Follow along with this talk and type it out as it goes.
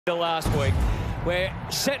Last week. We're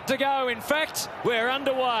set to go. In fact, we're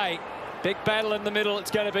underway. Big battle in the middle. It's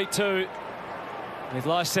going to be two. With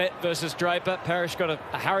Lysette versus Draper. Parrish got a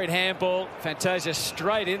hurried handball. Fantasia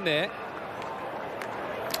straight in there.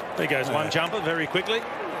 There goes one jumper very quickly.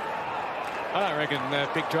 I don't reckon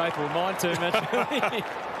Big Draper will mind too much.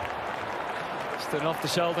 Just an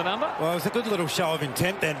off-the-shoulder number. Well, it was a good little show of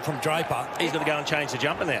intent then from Draper. He's going to go and change the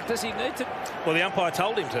jumper now. Does he need to? Well, the umpire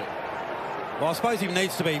told him to. Well, I suppose he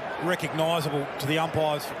needs to be recognisable to the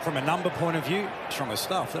umpires from a number point of view. Stronger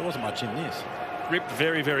stuff. There wasn't much in this. Ripped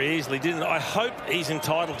very, very easily, didn't it? I hope he's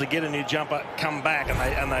entitled to get a new jumper, come back,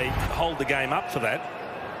 and they hold the game up for that.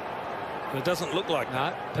 But it doesn't look like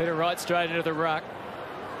that. No, Peter Wright straight into the ruck.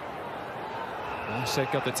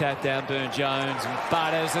 Lysette got the tap down, Burne-Jones and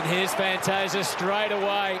Butters, and here's Fantasia straight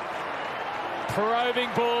away.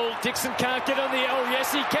 Probing ball. Dixon can't get on the... Oh,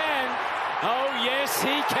 yes, he can. Oh, yes,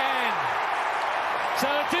 he can. So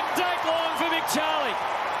it didn't take long for Big Charlie.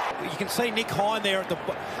 You can see Nick Hine there at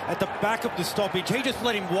the back of the stoppage. He just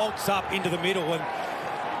let him waltz up into the middle, and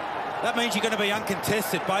that means you're going to be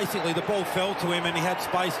uncontested. Basically, the ball fell to him and he had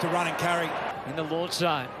space to run and carry. In the launch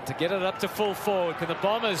zone to get it up to full forward. Can the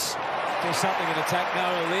Bombers do something and attack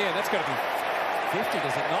Noah Lear? That's got to be 50,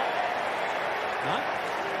 does it not? No?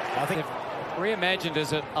 I think they've reimagined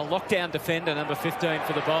as a lockdown defender, number 15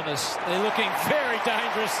 for the Bombers. They're looking very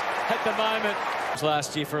dangerous at the moment.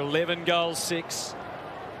 Last year for 11 goals, 6.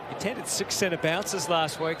 He attended 6 centre bounces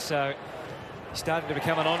last week, so he's starting to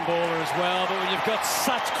become an on-baller as well. But when you've got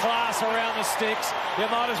such class around the sticks, you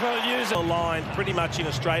might as well use it. A line pretty much in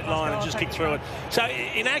a straight line and just kick through it. So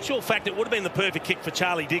in actual fact, it would have been the perfect kick for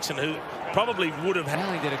Charlie Dixon, who probably would have.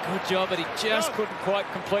 Well, he did a good job, but he just couldn't quite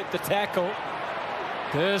complete the tackle.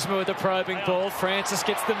 Dersma with the probing ball. Francis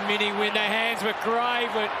gets the mini win. Their hands were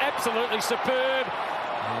great, were absolutely superb.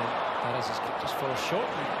 And Butters' kick just falls short.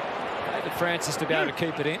 David Francis to be able to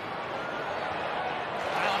keep it in.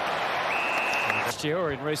 Last year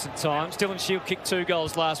or in recent times, Dylan Shield kicked 2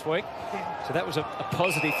 goals last week, so that was a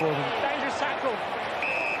positive for them. Dangerous tackle.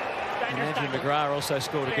 And Andrew McGrath also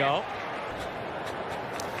scored a goal.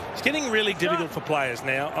 It's getting really difficult for players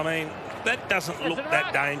now. I mean, that doesn't look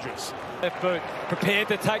that dangerous. Left boot, prepared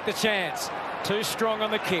to take the chance. Too strong on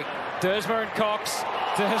the kick. Dersma and Cox.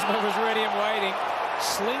 Dersma was ready and waiting.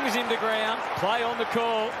 Slings him to ground. Play on the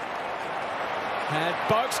call. And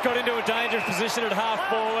Boakes got into a dangerous position at half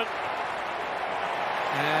forward.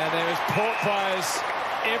 And there was port players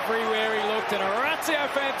everywhere he looked. And Orazio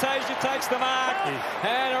Fantasia takes the mark.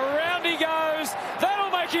 And around he goes. That'll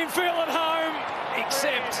make him feel at home.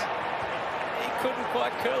 Except he couldn't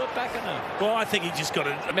quite curl it back enough. Well, I think he just got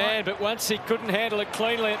it. Man, but once he couldn't handle it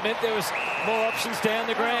cleanly, it meant there was more options down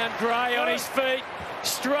the ground. Gray on his feet.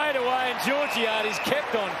 Straight away, and Georgiades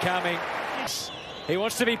kept on coming. He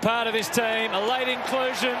wants to be part of this team. A late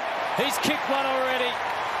inclusion. He's kicked one already.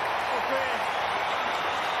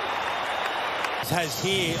 Has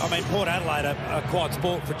here, I mean, Port Adelaide are quite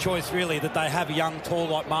sport for choice, really, that they have a young, tall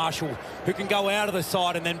like Marshall who can go out of the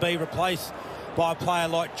side and then be replaced by a player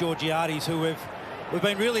like Georgiades, who we've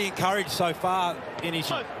been really encouraged so far in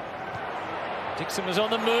his... Dixon was on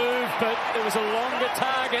the move, but it was a longer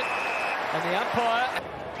target. And the umpire,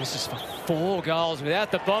 this is for 4 goals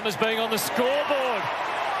without the Bombers being on the scoreboard.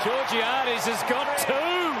 Georgiades has got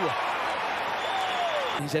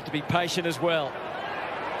 2. He's had to be patient as well.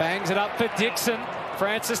 Bangs it up for Dixon.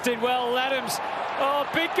 Francis did well. Laddams. Oh,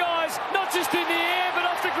 big guys, not just in the air, but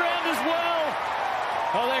off the ground as well.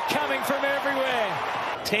 Oh, they're coming from everywhere.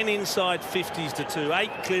 10 inside 50s to 2,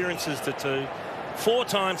 8 clearances to 2, 4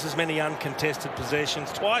 times as many uncontested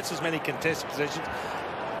possessions, twice as many contested possessions.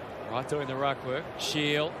 Right doing the ruck work.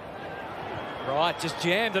 Shield. Right, just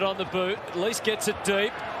jammed it on the boot. At least gets it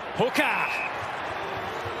deep. Hooker.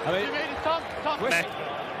 I mean,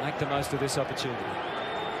 make the most of this opportunity.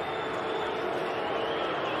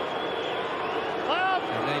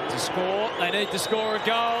 They need to score. They need to score a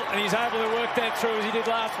goal, and he's able to work that through as he did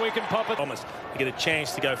last week and pop it. Thomas to get a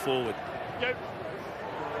chance to go forward.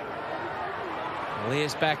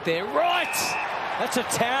 Lear's back there. Right. That's a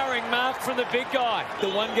towering mark from the big guy. The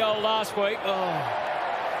 1 goal last week. Oh.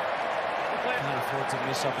 Can't afford to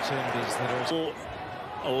miss opportunities that are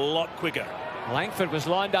a lot quicker. Langford was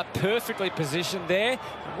lined up perfectly positioned there.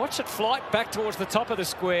 And watch it flight back towards the top of the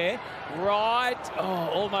square. Right. Oh,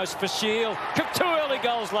 almost for Shield. Took 2 early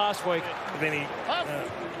goals last week. With any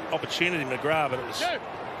opportunity, McGrath, but it was...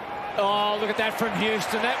 Oh, look at that from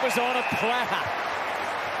Houston. That was on a platter.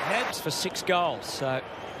 That's for 6 goals. So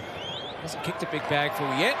hasn't kicked a big bag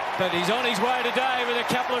full yet, but he's on his way today with a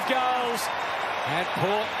couple of goals. And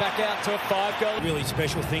Port back out to a 5-goal. Really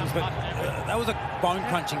special things, but that was a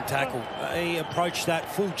bone-crunching tackle. He approached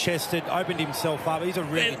that full-chested, opened himself up. He's a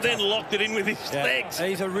really then locked it in with his legs.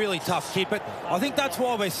 He's a really tough kid, but I think that's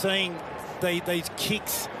why we're seeing these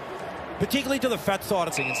kicks, particularly to the fat side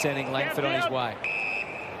of and sending Langford on his way.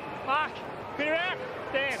 Mark, clear out.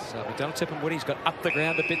 Stand. So McDonald Tippenwoody's got up the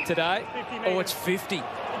ground a bit today. Oh, it's 50.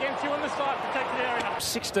 Against you on the side, protect the area.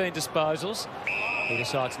 16 disposals. He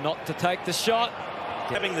decides not to take the shot.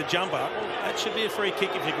 Having the jumper, that should be a free kick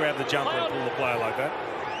if you grab the jumper and pull the player like that.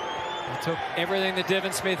 He took everything that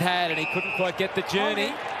Devon Smith had and he couldn't quite get the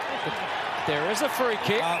journey. But there is a free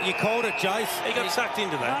kick. You called it, Jace. He got sucked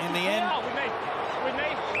into that. In the end. With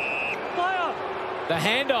me. Player. The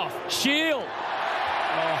handoff. Shield.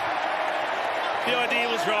 The idea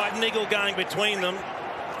was right. Niggle going between them.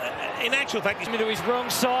 In actual fact, he's into his wrong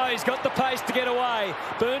side. He's got the pace to get away.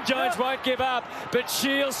 Burne-Jones won't give up, but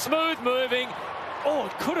Shields smooth moving. Oh,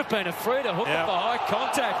 it could have been a free to hook up a high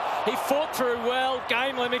contact. He fought through well.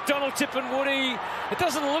 Gamely, McDonald, Tippenwoody. It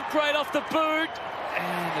doesn't look great off the boot.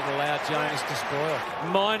 And it allowed Jonas to spoil.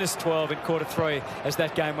 -12 in quarter 3 as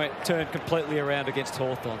that game turned completely around against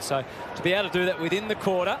Hawthorn. So to be able to do that within the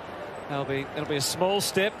quarter, it'll be a small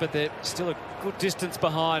step, but they're still a good distance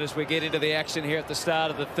behind as we get into the action here at the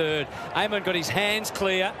start of the third. Amon got his hands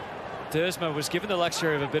clear. Dersma was given the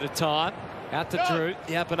luxury of a bit of time. Out to Drew,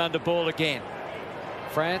 the up and under ball again.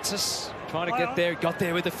 Francis trying to get there, got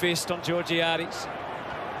there with the fist on Georgiades.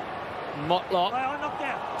 Motlop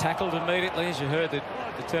tackled immediately, as you heard. The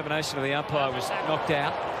determination of the umpire was knocked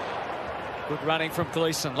out. Good running from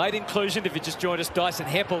Gleeson. Late inclusion, if you just joined us, Dyson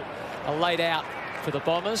Heppel are laid out for the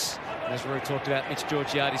Bombers. As Roo talked about, Mitch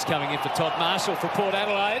Georgiades coming in for Todd Marshall for Port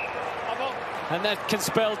Adelaide. And that can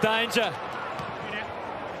spell danger.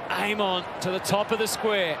 Amon to the top of the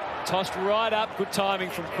square. Tossed right up. Good timing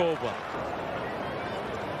from Caldwell.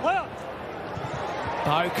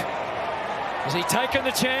 Boak. Has he taken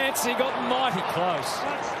the chance? He got mighty close.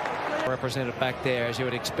 Represented back there, as you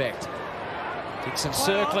would expect. Dixon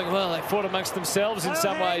circling. Well, they fought amongst themselves in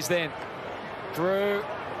some ways then. Drew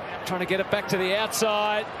trying to get it back to the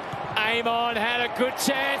outside. Amon had a good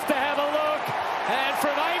chance to have a look. And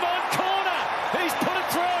from Amon corner, he's put it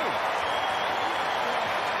through.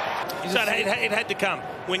 So it had to come.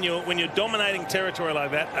 When you're dominating territory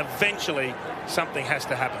like that, eventually something has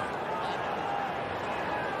to happen.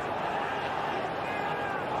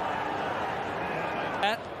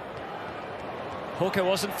 Hooker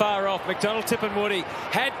wasn't far off. McDonald Tippenwoody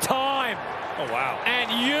had time. Oh, wow.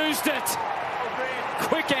 And used it.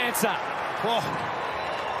 Quick answer.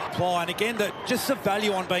 And again, just the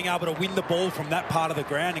value on being able to win the ball from that part of the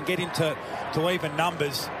ground and get into even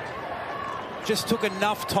numbers. Just took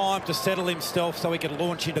enough time to settle himself so he could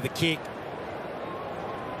launch into the kick.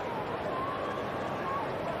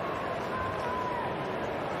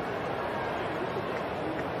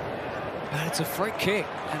 It's a free kick,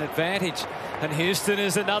 an advantage. And Houston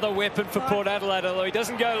is another weapon for Port Adelaide, although he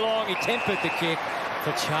doesn't go long. He tempered the kick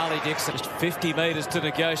for Charlie Dixon. Just 50 metres to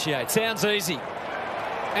negotiate. Sounds easy.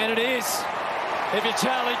 And it is, if you're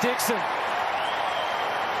Charlie Dixon.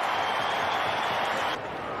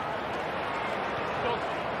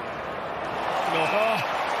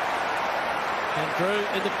 And Drew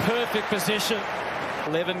in the perfect position.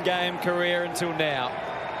 11-game career until now.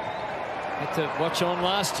 Had to watch on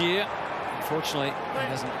last year. Unfortunately, he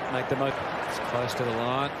doesn't make the most. It's close to the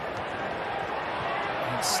line.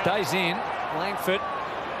 And stays in. Langford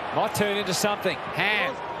might turn into something.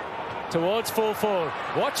 Hand towards full forward.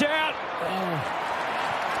 Watch out!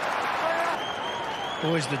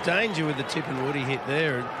 Boys, the danger with the Tippenwoody hit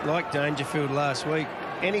there, like Dangerfield last week,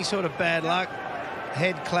 any sort of bad luck,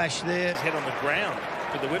 head clash there. Head on the ground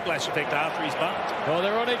with the whiplash effect after he's bumped. Oh,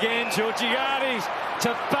 they're on again. Georgiades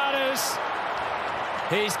to Butters.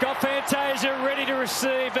 He's got Fantasia ready to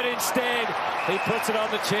receive, but instead he puts it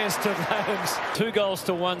on the chest of Lambs. 2 goals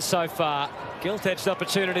to 1 so far. Gilt-edged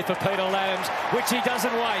opportunity for Peter Lambs, which he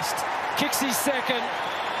doesn't waste. Kicks his second.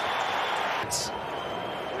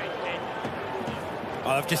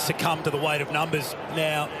 They've just succumbed to the weight of numbers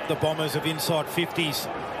now, the Bombers of inside 50s.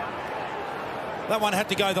 That one had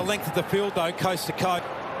to go the length of the field, though, coast to coast.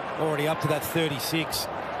 Already up to that 36.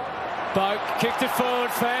 Boak kicked it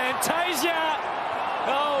forward. Fantasia!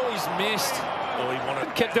 Oh, he's missed. All he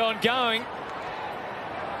wanted. Kept on going.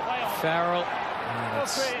 Farrell.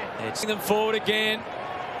 It's them forward again.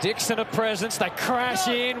 Dixon a presence. They crash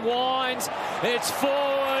in. Wines. It's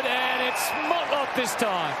forward and it's Motlop this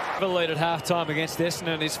time. The lead at half-time against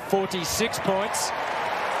Essendon is 46 points.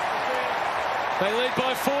 They lead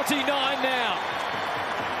by 49 now.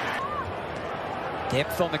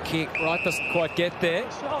 Depth on the kick. Wright doesn't quite get there.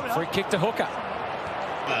 Free kick to Hooker.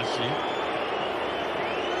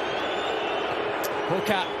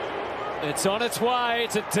 Hooker. It's on its way.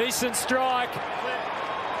 It's a decent strike.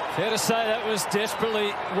 Fair to say that was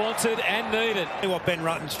desperately wanted and needed. What Ben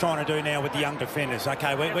Rutten's trying to do now with the young defenders.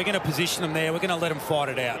 OK, we're going to position them there. We're going to let them fight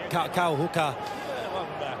it out. Carl Hooker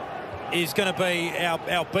is going to be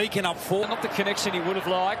our beacon up forward. Not the connection he would have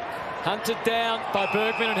liked. Hunted down by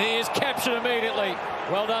Bergman, and he is captured immediately.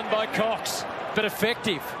 Well done by Cox, but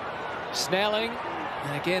effective. Snelling,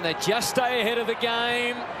 and again they just stay ahead of the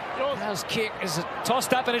game. How's kick is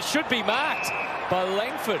tossed up, and it should be marked by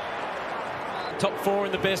Langford. Top four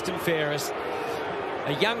in the best and fairest.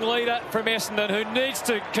 A young leader from Essendon who needs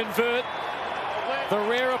to convert the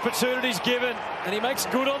rare opportunities given, and he makes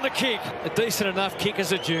good on the kick. A decent enough kick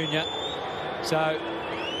as a junior. So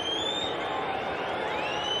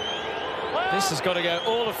this has got to go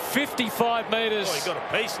all of 55 metres. Oh, he got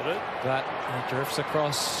a piece of it. But he drifts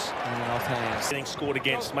across and off hands. Getting scored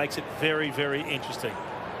against makes it very, very interesting.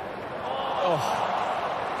 Oh.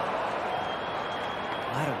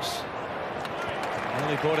 Adams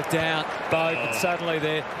nearly brought it down. Bogue, but suddenly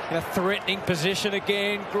they're in a threatening position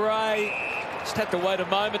again. Gray just had to wait a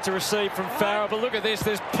moment to receive from Farrell. But look at this,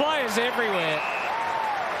 there's players everywhere.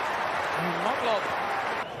 Motlop.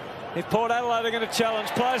 If Port Adelaide are going to challenge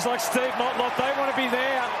players like Steve Motlop, they want to be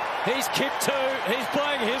there. He's kicked too. He's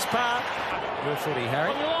playing his part. Real footy,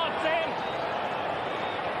 Harry.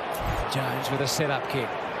 Jones with a set-up kick.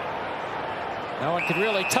 No one could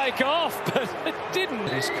really take off, but it didn't.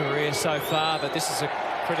 His career so far, but this is a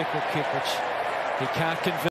critical kick which he can't convert.